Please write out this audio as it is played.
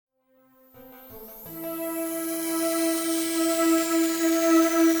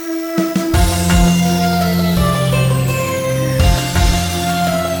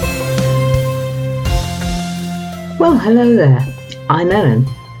hello there. I'm Ellen.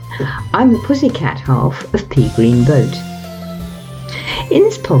 I'm the pussycat half of Pea Green Boat. In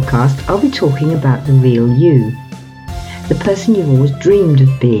this podcast, I'll be talking about the real you, the person you've always dreamed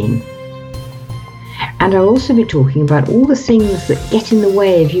of being. And I'll also be talking about all the things that get in the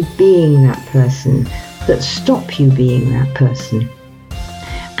way of you being that person, that stop you being that person,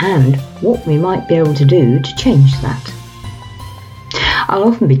 and what we might be able to do to change that. I'll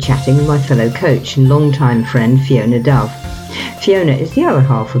often be chatting with my fellow coach and longtime friend Fiona Dove. Fiona is the other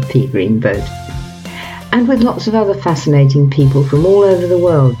half of Pea Green Boat. And with lots of other fascinating people from all over the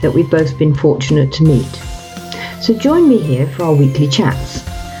world that we've both been fortunate to meet. So join me here for our weekly chats,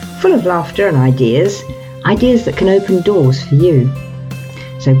 full of laughter and ideas that can open doors for you.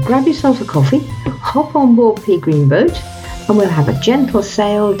 So grab yourself a coffee, hop on board Pea Green Boat, and we'll have a gentle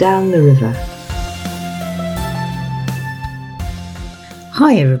sail down the river.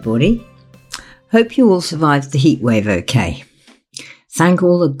 Hi everybody. Hope you all survived the heat wave okay. Thank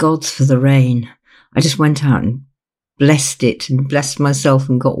all the gods for the rain. I just went out and blessed it and blessed myself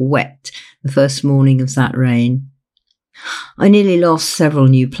and got wet the first morning of that rain. I nearly lost several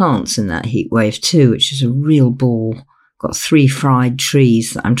new plants in that heat wave too, which is a real bore. Got 3 fried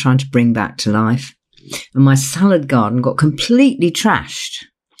trees that I'm trying to bring back to life. And my salad garden got completely trashed.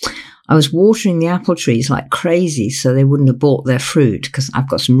 I was watering the apple trees like crazy so they wouldn't abort their fruit, because I've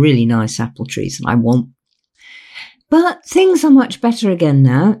got some really nice apple trees that I want. But things are much better again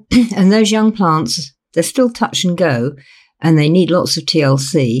now, and those young plants, they're still touch and go, and they need lots of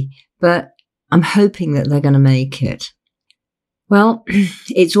TLC, but I'm hoping that they're going to make it. Well,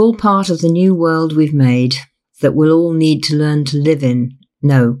 it's all part of the new world we've made that we'll all need to learn to live in.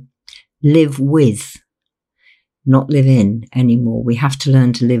 No, live with. Not live in anymore. We have to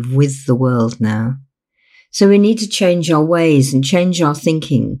learn to live with the world now. So we need to change our ways and change our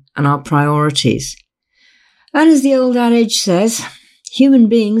thinking and our priorities. And as the old adage says, human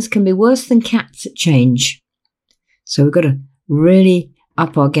beings can be worse than cats at change. So we've got to really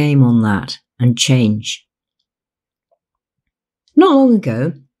up our game on that and change. Not long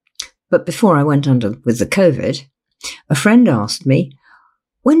ago, but before I went under with the COVID, a friend asked me,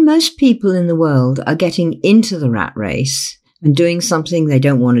 when most people in the world are getting into the rat race and doing something they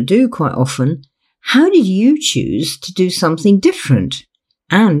don't want to do quite often, how did you choose to do something different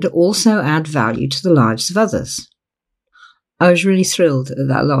and also add value to the lives of others? I was really thrilled at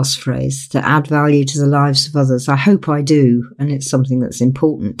that last phrase, to add value to the lives of others. I hope I do, and it's something that's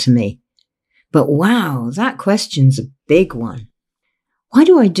important to me. But wow, that question's a big one. Why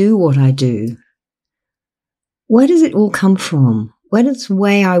do I do what I do? Where does it all come from? Where does the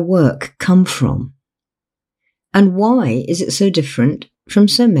way I work come from? And why is it so different from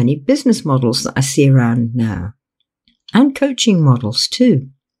so many business models that I see around now? And coaching models too.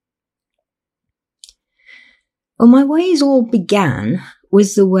 Well, my ways all began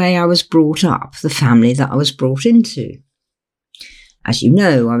with the way I was brought up, the family that I was brought into. As you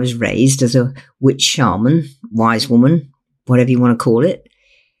know, I was raised as a witch shaman, wise woman, whatever you want to call it.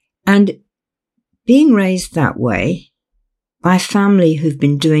 And being raised that way, by a family who've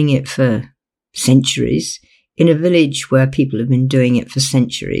been doing it for centuries, in a village where people have been doing it for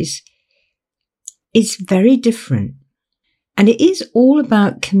centuries, it's very different. And it is all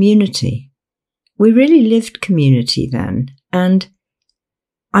about community. We really lived community then. And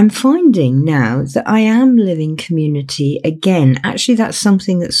I'm finding now that I am living community again. Actually, that's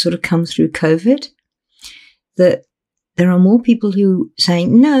something that's sort of come through COVID, that there are more people who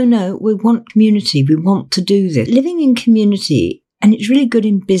saying, no, we want community. We want to do this. Living in community, and it's really good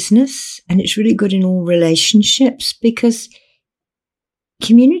in business and it's really good in all relationships, because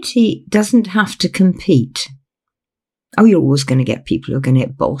community doesn't have to compete. Oh, you're always going to get people who are going to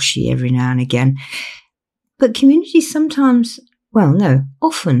get bolshy every now and again. But community sometimes,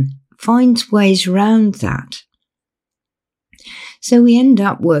 often finds ways around that. So we end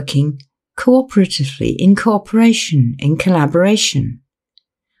up working cooperatively, in cooperation, in collaboration.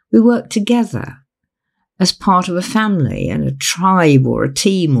 We work together as part of a family and a tribe or a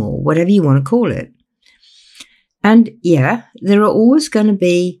team or whatever you want to call it. And yeah, there are always going to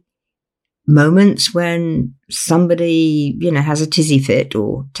be moments when somebody, has a tizzy fit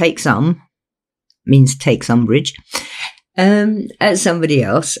or takes umbrage at somebody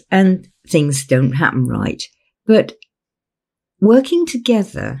else and things don't happen right. But working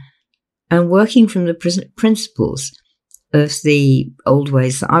together and working from the principles of the old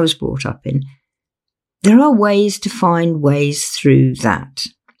ways that I was brought up in, there are ways to find ways through that.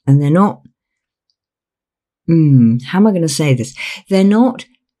 And they're not, how am I going to say this? They're not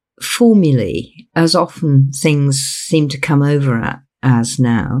formulae, as often things seem to come over as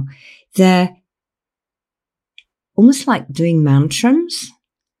now. They're almost like doing mantrams,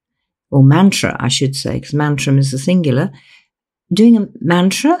 or mantra, I should say, because mantram is the singular, doing a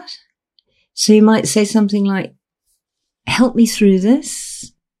mantra. So you might say something like, help me through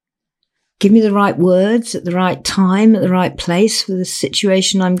this. Give me the right words at the right time, at the right place for the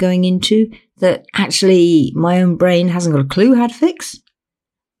situation I'm going into that actually my own brain hasn't got a clue how to fix.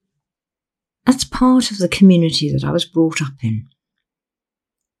 That's part of the community that I was brought up in.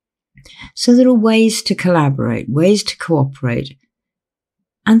 So there are ways to collaborate, ways to cooperate,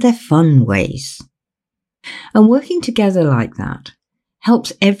 and they're fun ways. And working together like that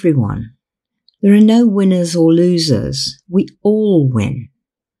helps everyone. There are no winners or losers. We all win.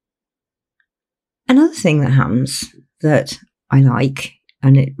 Another thing that happens that I like,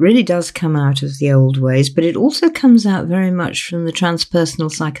 and it really does come out of the old ways, but it also comes out very much from the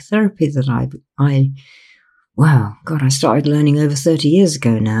transpersonal psychotherapy that I started learning over 30 years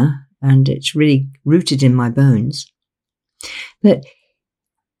ago now, and it's really rooted in my bones. But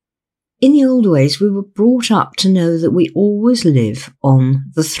in the old ways, we were brought up to know that we always live on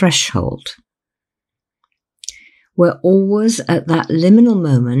the threshold. We're always at that liminal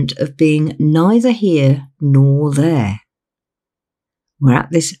moment of being neither here nor there. We're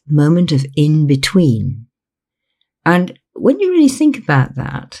at this moment of in-between. And when you really think about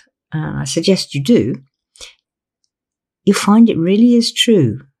that, and I suggest you do, you find it really is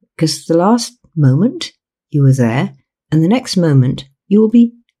true, because the last moment you were there, and the next moment you will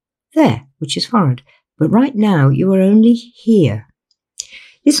be there, which is forward. But right now you are only here.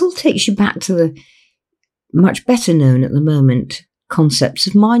 This all takes you back to the much better known at the moment concepts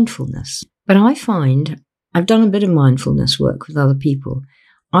of mindfulness. But I find, I've done a bit of mindfulness work with other people,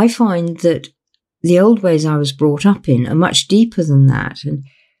 I find that the old ways I was brought up in are much deeper than that. And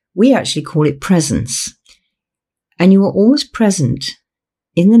we actually call it presence. And you are always present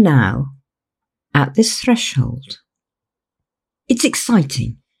in the now at this threshold. It's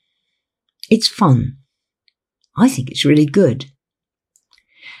exciting. It's fun. I think it's really good.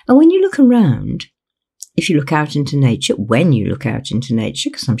 And when you look around, if you look out into nature, when you look out into nature,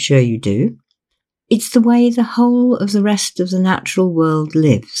 because I'm sure you do, it's the way the whole of the rest of the natural world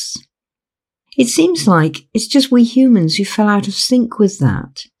lives. It seems like it's just we humans who fell out of sync with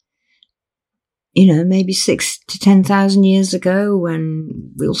that. You know, maybe 6,000 to 10,000 years ago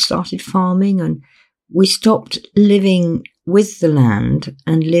when we all started farming and we stopped living with the land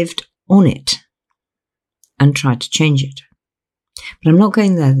and lived on it and tried to change it. But I'm not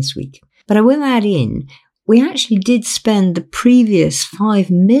going there this week. But I will add in, we actually did spend the previous 5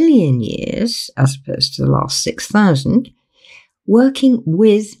 million years, as opposed to the last 6,000, working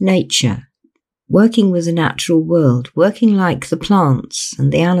with nature, working with the natural world, working like the plants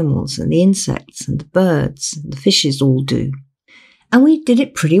and the animals and the insects and the birds and the fishes all do. And we did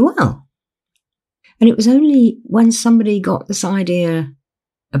it pretty well. And it was only when somebody got this idea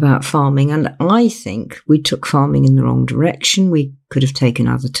about farming, and I think we took farming in the wrong direction, we could have taken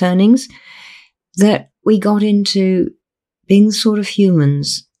other turnings, that we got into being the sort of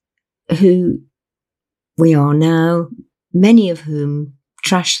humans who we are now, many of whom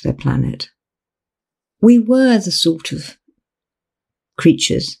trash their planet. We were the sort of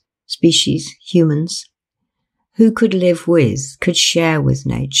creatures, species, humans, who could live with, could share with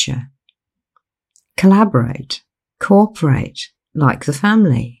nature, collaborate, cooperate, like the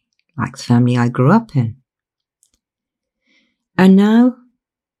family I grew up in. And now,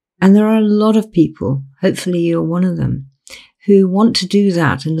 and there are a lot of people, hopefully you're one of them, who want to do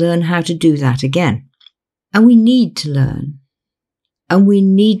that and learn how to do that again. And we need to learn, and we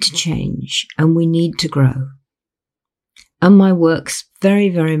need to change, and we need to grow. And my work's very,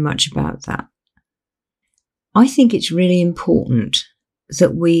 very much about that. I think it's really important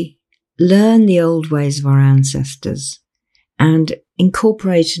that we learn the old ways of our ancestors and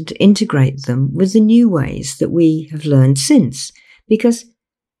incorporate and integrate them with the new ways that we have learned since. Because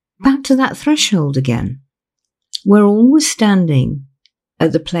back to that threshold again, we're always standing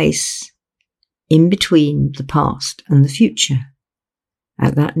at the place in between the past and the future,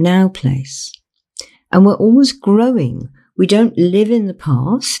 at that now place. And we're always growing. We don't live in the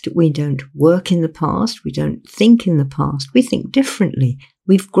past. We don't work in the past. We don't think in the past. We think differently.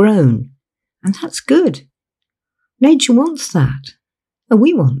 We've grown. And that's good. Nature wants that. And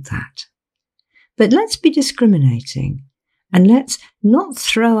we want that. But let's be discriminating. And let's not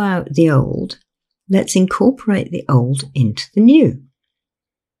throw out the old. Let's incorporate the old into the new.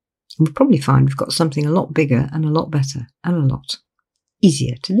 And we'll probably find we've got something a lot bigger and a lot better and a lot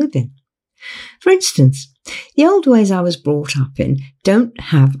easier to live in. For instance, the old ways I was brought up in don't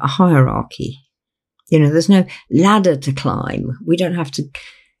have a hierarchy. You know, there's no ladder to climb. We don't have to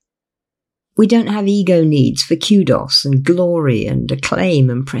We don't have ego needs for kudos and glory and acclaim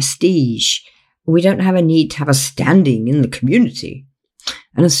and prestige. We don't have a need to have a standing in the community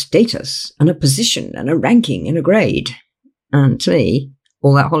and a status and a position and a ranking and a grade. And to me,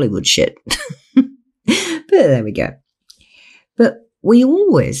 all that Hollywood shit. But there we go. But we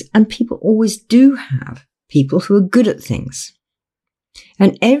always, and people always do have people who are good at things.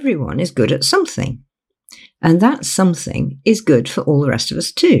 And everyone is good at something. And that something is good for all the rest of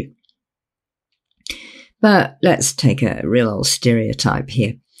us too. But let's take a real old stereotype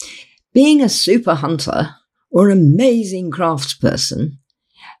here. Being a super hunter or an amazing craftsperson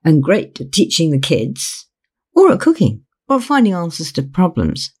and great at teaching the kids or at cooking or finding answers to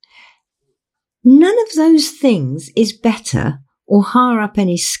problems, none of those things is better or higher up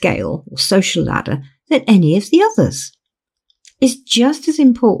any scale or social ladder than any of the others. It's just as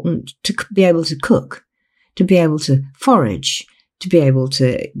important to be able to cook, to be able to forage, to be able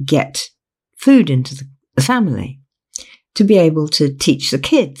to get food into the family, to be able to teach the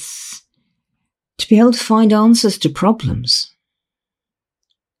kids, to be able to find answers to problems.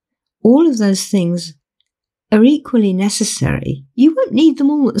 All of those things are equally necessary. You won't need them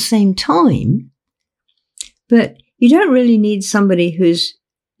all at the same time, but you don't really need somebody who's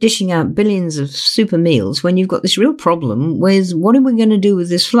dishing out billions of super meals when you've got this real problem with what are we going to do with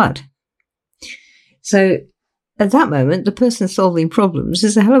this flood? So at that moment, the person solving problems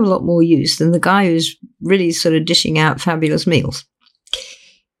is a hell of a lot more use than the guy who's really sort of dishing out fabulous meals.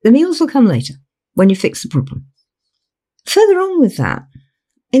 The meals will come later when you fix the problem. Further on with that,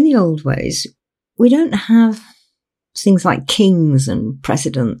 in the old ways, we don't have things like kings and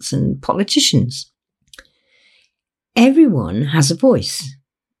presidents and politicians. Everyone has a voice,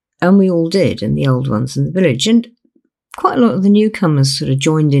 and we all did in the old ones in the village, and quite a lot of the newcomers sort of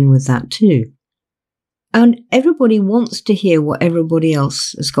joined in with that too. And everybody wants to hear what everybody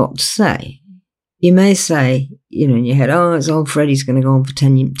else has got to say. You may say, in your head, oh, it's old Freddie's going to go on for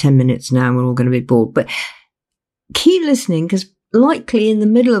 10 minutes now and we're all going to be bored. But keep listening, because likely in the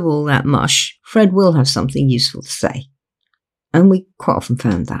middle of all that mush, Fred will have something useful to say. And we quite often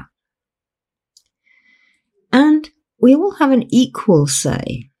found that. And we all have an equal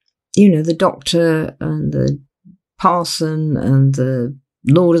say. The doctor and the parson and the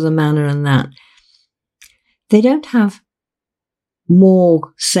lord of the manor and that. They don't have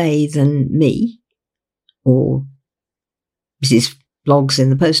more say than me or Mrs. Bloggs in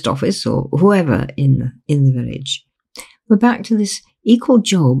the post office or whoever in the village. We're back to this equal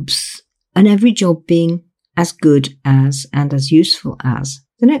jobs and every job being as good as and as useful as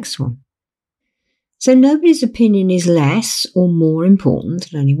the next one. So nobody's opinion is less or more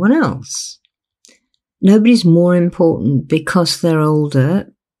important than anyone else. Nobody's more important because they're older.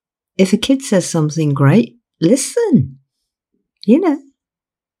 If a kid says something great, listen.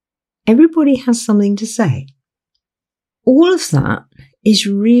 Everybody has something to say. All of that is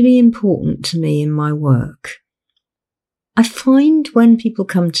really important to me in my work. I find when people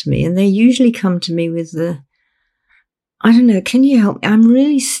come to me, and they usually come to me with I don't know, can you help me? I'm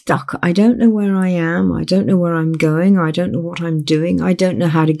really stuck. I don't know where I am. I don't know where I'm going. I don't know what I'm doing. I don't know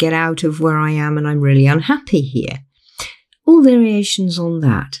how to get out of where I am, and I'm really unhappy here. All variations on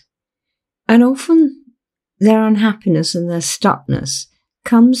that. And often their unhappiness and their stuckness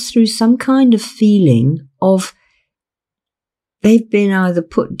comes through some kind of feeling of they've been either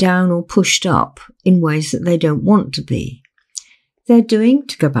put down or pushed up in ways that they don't want to be. They're doing,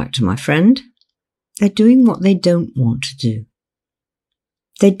 to go back to my friend, they're doing what they don't want to do.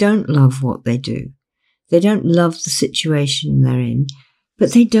 They don't love what they do. They don't love the situation they're in,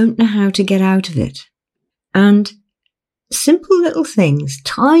 but they don't know how to get out of it. And simple little things,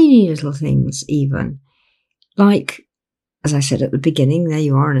 tiny little things even, like, as I said at the beginning, there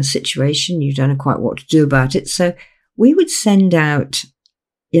you are in a situation, you don't know quite what to do about it. So we would send out,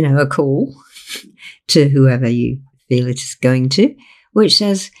 a call to whoever you feel it is going to, which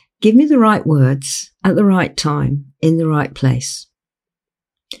says, give me the right words at the right time in the right place.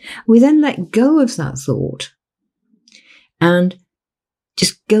 We then let go of that thought and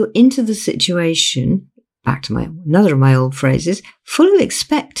just go into the situation, back to another of my old phrases, full of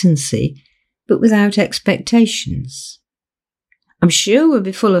expectancy, but without expectations. I'm sure we'll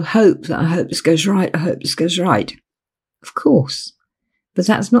be full of hope that I hope this goes right, I hope this goes right. Of course. But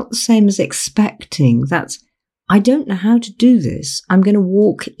that's not the same as expecting. That's, I don't know how to do this. I'm going to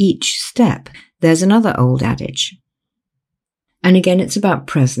walk each step. There's another old adage. And again, it's about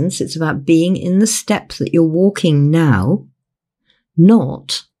presence. It's about being in the step that you're walking now,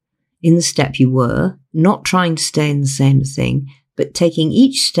 not in the step you were, not trying to stay in the same thing, but taking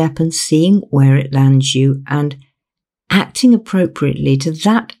each step and seeing where it lands you and acting appropriately to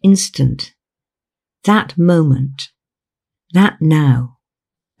that instant that moment, that now.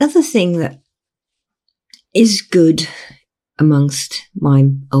 Another thing that is good amongst my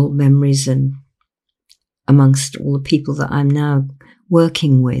old memories and amongst all the people that I'm now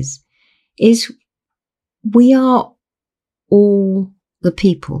working with is we are all the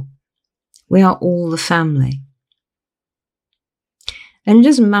people. We are all the family. And it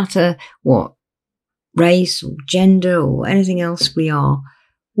doesn't matter what race or gender or anything else we are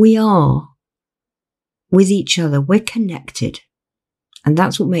with each other. We're connected. And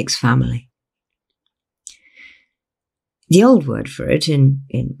that's what makes family. The old word for it in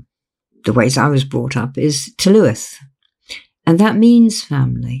the ways I was brought up is Teluath. And that means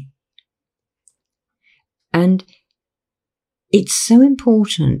family. And it's so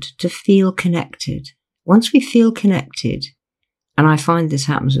important to feel connected. Once we feel connected, and I find this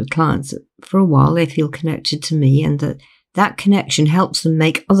happens with clients, that for a while they feel connected to me, and that connection helps them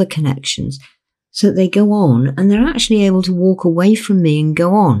make other connections so that they go on and they're actually able to walk away from me and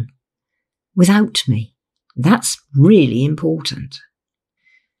go on without me. That's really important.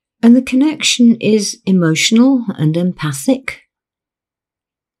 And the connection is emotional and empathic.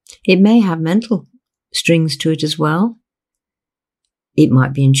 It may have mental strings to it as well. It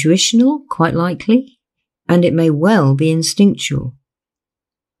might be intuitional, quite likely, and it may well be instinctual.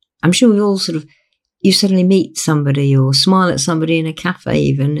 I'm sure we all you suddenly meet somebody or smile at somebody in a cafe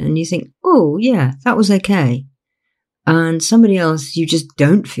even, and you think, oh yeah, that was okay. And somebody else you just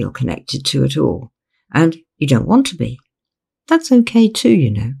don't feel connected to at all, and you don't want to be. That's okay too,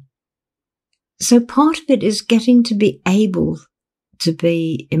 you know. So part of it is getting to be able to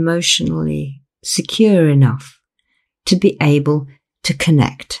be emotionally secure enough to be able to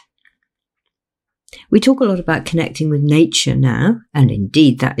connect. We talk a lot about connecting with nature now, and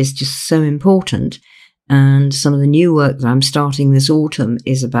indeed that is just so important. And some of the new work that I'm starting this autumn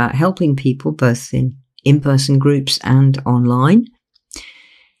is about helping people both in in-person groups and online.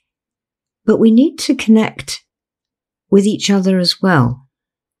 But we need to connect with each other as well.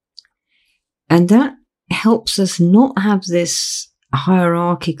 And that helps us not have this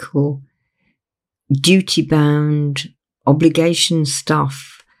hierarchical, duty-bound, obligation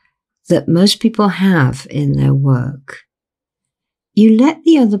stuff that most people have in their work. You let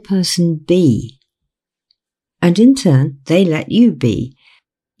the other person be, and in turn, they let you be.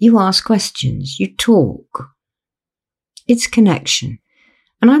 You ask questions, you talk. It's connection.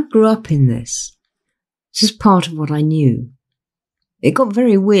 And I grew up in this. This is part of what I knew. It got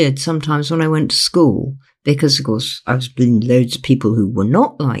very weird sometimes when I went to school, because, of course, I was with loads of people who were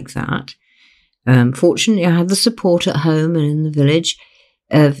not like that. Fortunately, I had the support at home and in the village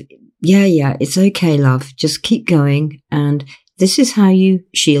of, yeah, it's okay, love, just keep going. And this is how you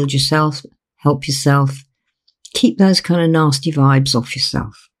shield yourself, help yourself, keep those kind of nasty vibes off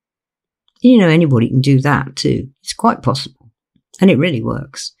yourself. You know, anybody can do that too. It's quite possible. And it really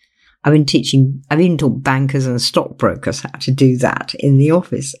works. I've even taught bankers and stockbrokers how to do that in the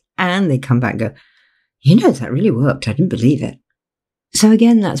office. And they come back and go, you know, that really worked. I didn't believe it. So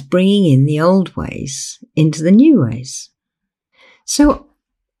again, that's bringing in the old ways into the new ways. So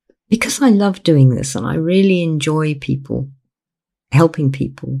because I love doing this and I really enjoy people, helping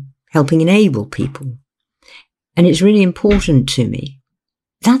enable people, and it's really important to me,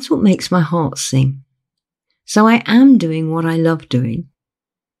 that's what makes my heart sing. So I am doing what I love doing.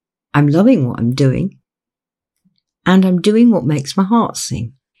 I'm loving what I'm doing, and I'm doing what makes my heart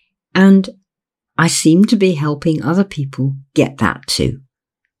sing. And I seem to be helping other people get that too.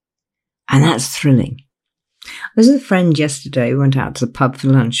 And that's thrilling. I was with a friend yesterday. We went out to the pub for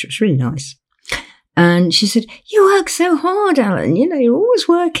lunch. It was really nice. And she said, you work so hard, Alan. You know, you're always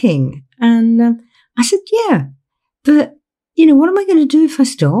working. And I said, yeah, but, you know, what am I going to do if I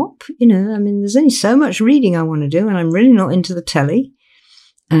stop? You know, I mean, there's only so much reading I want to do, and I'm really not into the telly.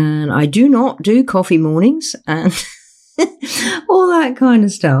 And I do not do coffee mornings and all that kind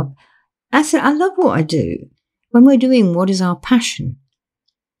of stuff. I said, I love what I do. When we're doing what is our passion,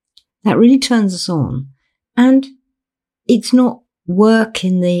 that really turns us on. And it's not work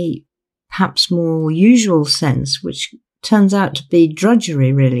in the perhaps more usual sense, which turns out to be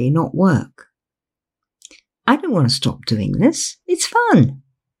drudgery, really, not work. I don't want to stop doing this. It's fun.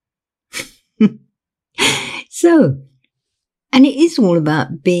 And it is all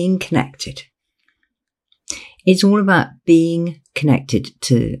about being connected. It's all about being connected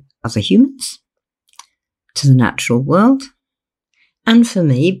to other humans, to the natural world, and for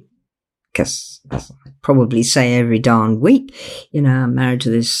me, because as I probably say every darn week, you know, I'm married to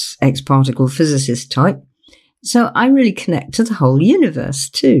this ex-particle physicist type, so I really connect to the whole universe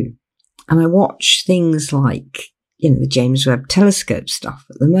too. And I watch things like, the James Webb Telescope stuff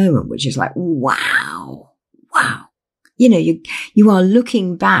at the moment, which is like, wow. You are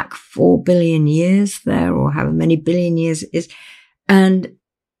looking back 4 billion years there, or however many billion years it is. And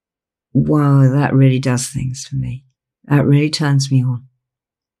wow, that really does things for me. That really turns me on.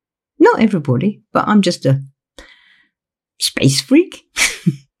 Not everybody, but I'm just a space freak,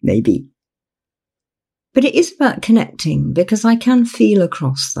 maybe. But it is about connecting, because I can feel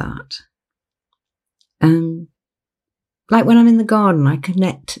across that. Like when I'm in the garden, I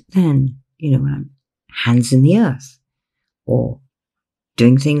connect then, when I'm hands in the earth, or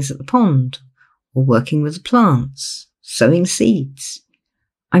doing things at the pond, or working with the plants, sowing seeds.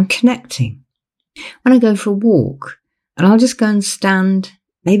 I'm connecting. When I go for a walk, and I'll just go and stand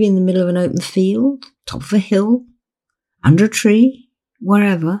maybe in the middle of an open field, top of a hill, under a tree,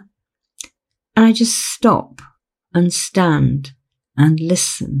 wherever, and I just stop and stand and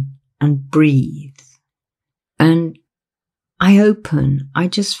listen and breathe. And I open, I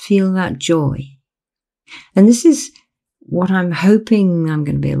just feel that joy. And this is what I'm hoping I'm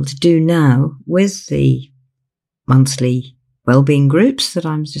going to be able to do now with the monthly wellbeing groups that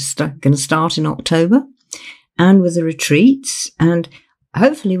I'm just going to start in October, and with the retreats, and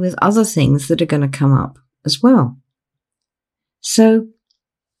hopefully with other things that are going to come up as well. So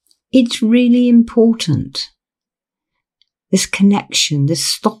it's really important. This connection, this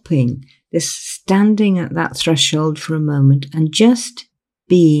stopping, this standing at that threshold for a moment and just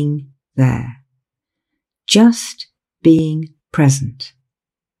being there. Just being present.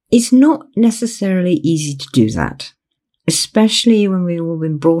 It's not necessarily easy to do that, especially when we've all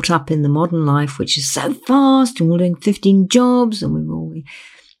been brought up in the modern life, which is so fast, and we're doing 15 jobs, and we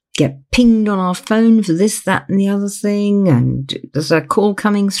get pinged on our phone for this, that, and the other thing, and there's a call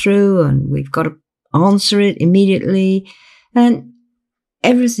coming through, and we've got to answer it immediately, and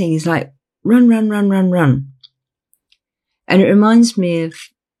everything is like run. And it reminds me of,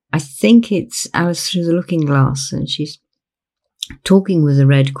 I think it's Alice Through the Looking Glass, and she's talking with the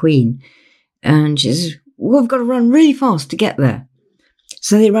Red Queen, and she says, we've got to run really fast to get there.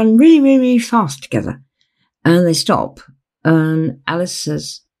 So they run really, really, really fast together, and they stop, and Alice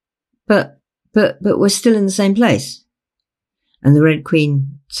says, but we're still in the same place. And the Red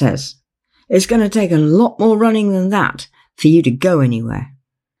Queen says, it's going to take a lot more running than that for you to go anywhere.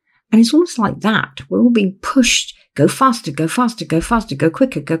 And it's almost like that. We're all being pushed. Go faster, go faster, go faster, go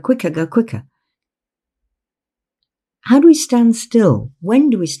quicker, go quicker, go quicker. How do we stand still? When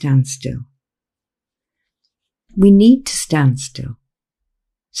do we stand still? We need to stand still.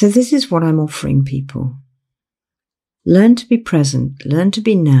 So this is what I'm offering people. Learn to be present, learn to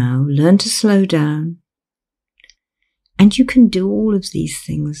be now, learn to slow down. And you can do all of these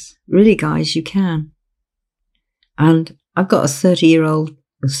things. Really, guys, you can. And I've got a 30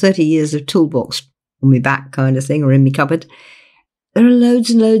 years of toolbox on my back kind of thing, or in my cupboard. There are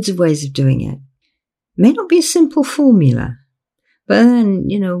loads and loads of ways of doing it. It may not be a simple formula, but then,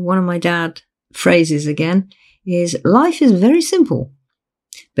 one of my dad phrases again is, life is very simple,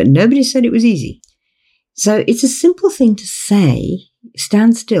 but nobody said it was easy. So it's a simple thing to say,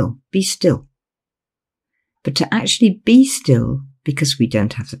 stand still, be still. But to actually be still, because we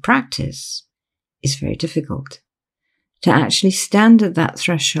don't have the practice, is very difficult. To actually stand at that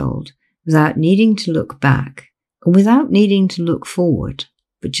threshold without needing to look back, and without needing to look forward,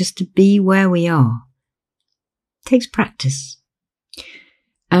 but just to be where we are, takes practice.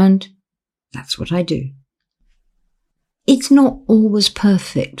 And that's what I do. It's not always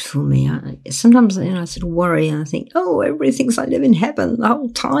perfect for me. Sometimes, I sort of worry and I think, everybody thinks I live in heaven the whole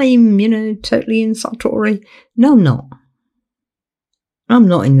time, totally in Satori. No, I'm not. I'm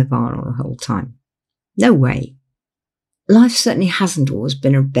not in Nirvana the whole time. No way. Life certainly hasn't always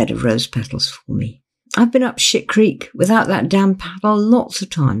been a bed of rose petals for me. I've been up shit creek without that damn paddle lots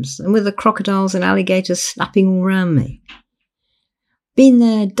of times, and with the crocodiles and alligators snapping all around me. Been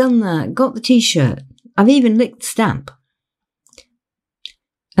there, done that, got the t-shirt. I've even licked the stamp.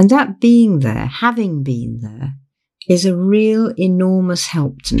 And that being there, having been there, is a real enormous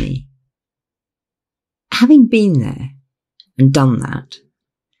help to me. Having been there and done that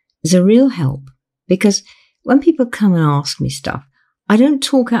is a real help, because when people come and ask me stuff, I don't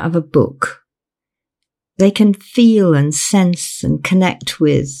talk out of a book. They can feel and sense and connect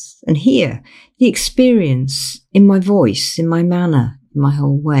with and hear the experience in my voice, in my manner, in my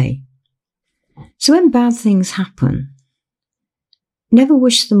whole way. So when bad things happen, never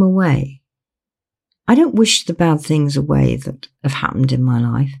wish them away. I don't wish the bad things away that have happened in my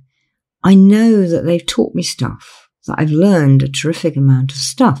life. I know that they've taught me stuff, that I've learned a terrific amount of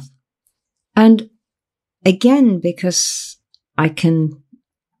stuff. And again, because I can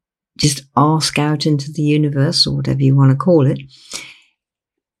just ask out into the universe, or whatever you want to call it,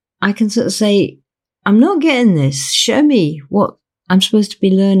 I can sort of say, I'm not getting this. Show me what I'm supposed to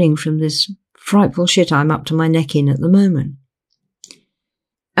be learning from this frightful shit I'm up to my neck in at the moment.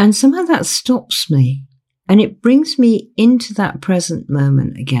 And somehow that stops me, and it brings me into that present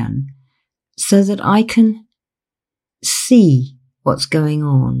moment again, so that I can see what's going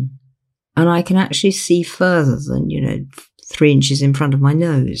on, and I can actually see further than, 3 inches in front of my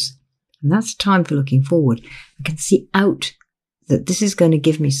nose. And that's time for looking forward. I can see out that this is going to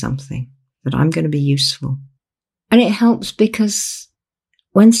give me something, that I'm going to be useful. And it helps because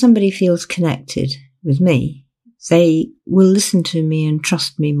when somebody feels connected with me, they will listen to me and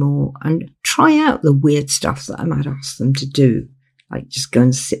trust me more and try out the weird stuff that I might ask them to do, like just go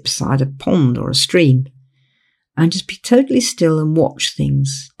and sit beside a pond or a stream and just be totally still and watch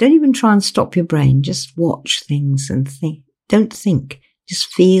things. Don't even try and stop your brain. Just watch things and think. Don't think. Just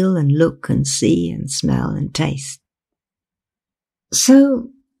feel and look and see and smell and taste. So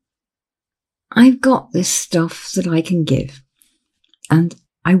I've got this stuff that I can give, and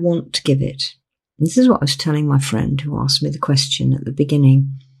I want to give it. This is what I was telling my friend who asked me the question at the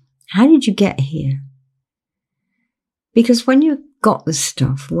beginning. How did you get here? Because when you've got this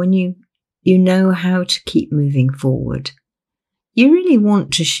stuff, when you know how to keep moving forward, you really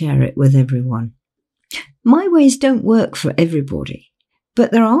want to share it with everyone. My ways don't work for everybody,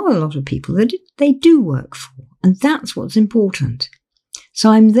 but there are a lot of people that they do work for, and that's what's important. So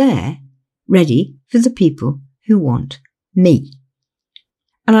I'm there, ready for the people who want me.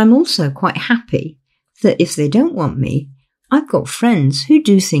 And I'm also quite happy that if they don't want me, I've got friends who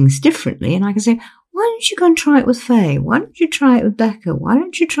do things differently, and I can say, why don't you go and try it with Faye? Why don't you try it with Becca? Why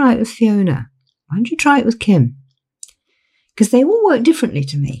don't you try it with Fiona? Why don't you try it with Kim? Because they all work differently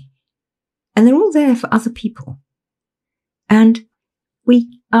to me, and they're all there for other people. And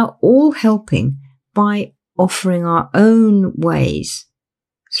we are all helping by offering our own ways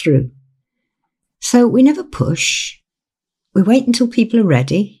through. So we never push. We wait until people are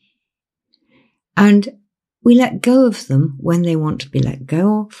ready, and we let go of them when they want to be let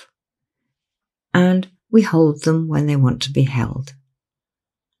go of, and we hold them when they want to be held.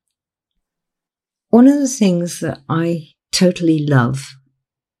 One of the things that I totally love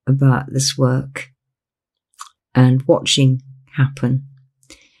about this work and watching happen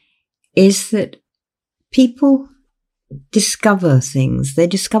is that people discover things. They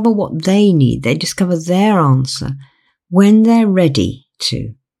discover what they need. They discover their answer when they're ready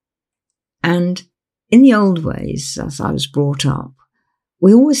to. And in the old ways, as I was brought up,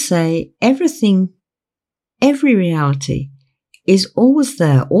 we always say everything, every reality is always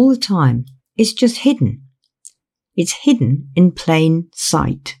there all the time. It's just hidden. It's hidden in plain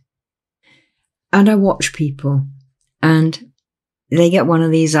sight. And I watch people, and they get one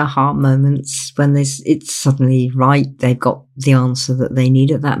of these aha moments when it's suddenly right. They've got the answer that they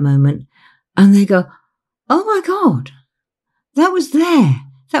need at that moment. And they go, oh my God, that was there.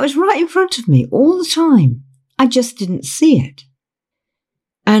 That was right in front of me all the time. I just didn't see it.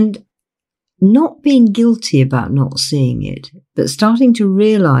 And not being guilty about not seeing it, but starting to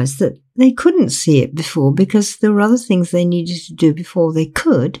realize that they couldn't see it before because there were other things they needed to do before they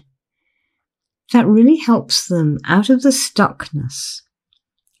could. That really helps them out of the stuckness,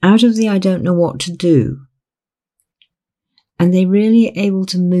 out of the I don't know what to do. And they're really able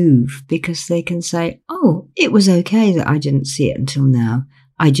to move because they can say, oh, it was okay that I didn't see it until now.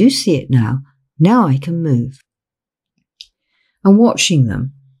 I do see it now. Now I can move. And watching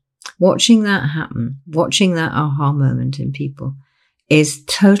them, watching that happen, watching that aha moment in people is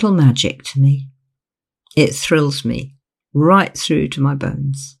total magic to me. It thrills me right through to my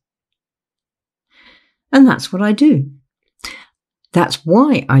bones. And that's what I do. That's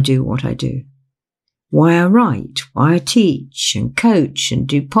why I do what I do. Why I write, why I teach and coach and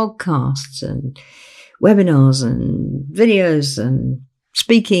do podcasts and webinars and videos and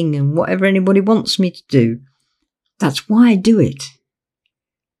speaking and whatever anybody wants me to do. That's why I do it.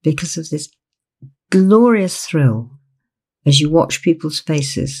 Because of this glorious thrill as you watch people's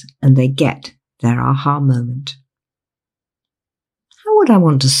faces and they get their aha moment. How would I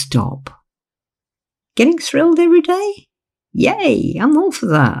want to stop? Getting thrilled every day? Yay, I'm all for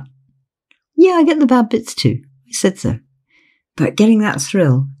that. Yeah, I get the bad bits too. I said so. But getting that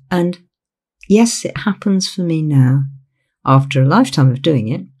thrill, and yes, it happens for me now, after a lifetime of doing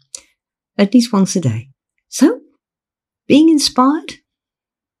it, at least once a day. So, being inspired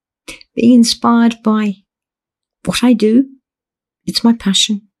by what I do, it's my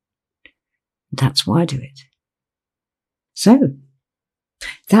passion. That's why I do it. So,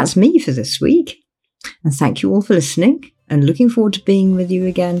 that's me for this week. And thank you all for listening. and looking forward to being with you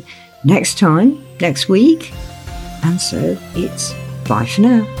again next week. And so it's bye for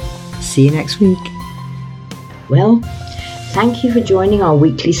now. See you next week. Well, thank you for joining our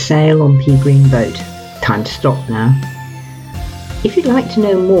weekly sail on Pea Green Boat. Time to stop now. If you'd like to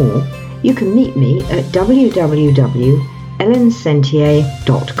know more, you can meet me at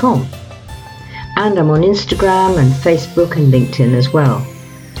www.ellensentier.com. And I'm on Instagram and Facebook and LinkedIn as well.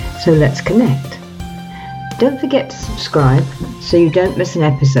 So let's connect. Don't forget to subscribe so you don't miss an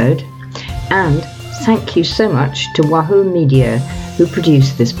episode. And thank you so much to Wahoo Media who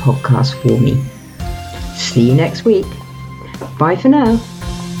produced this podcast for me. See you next week. Bye for now.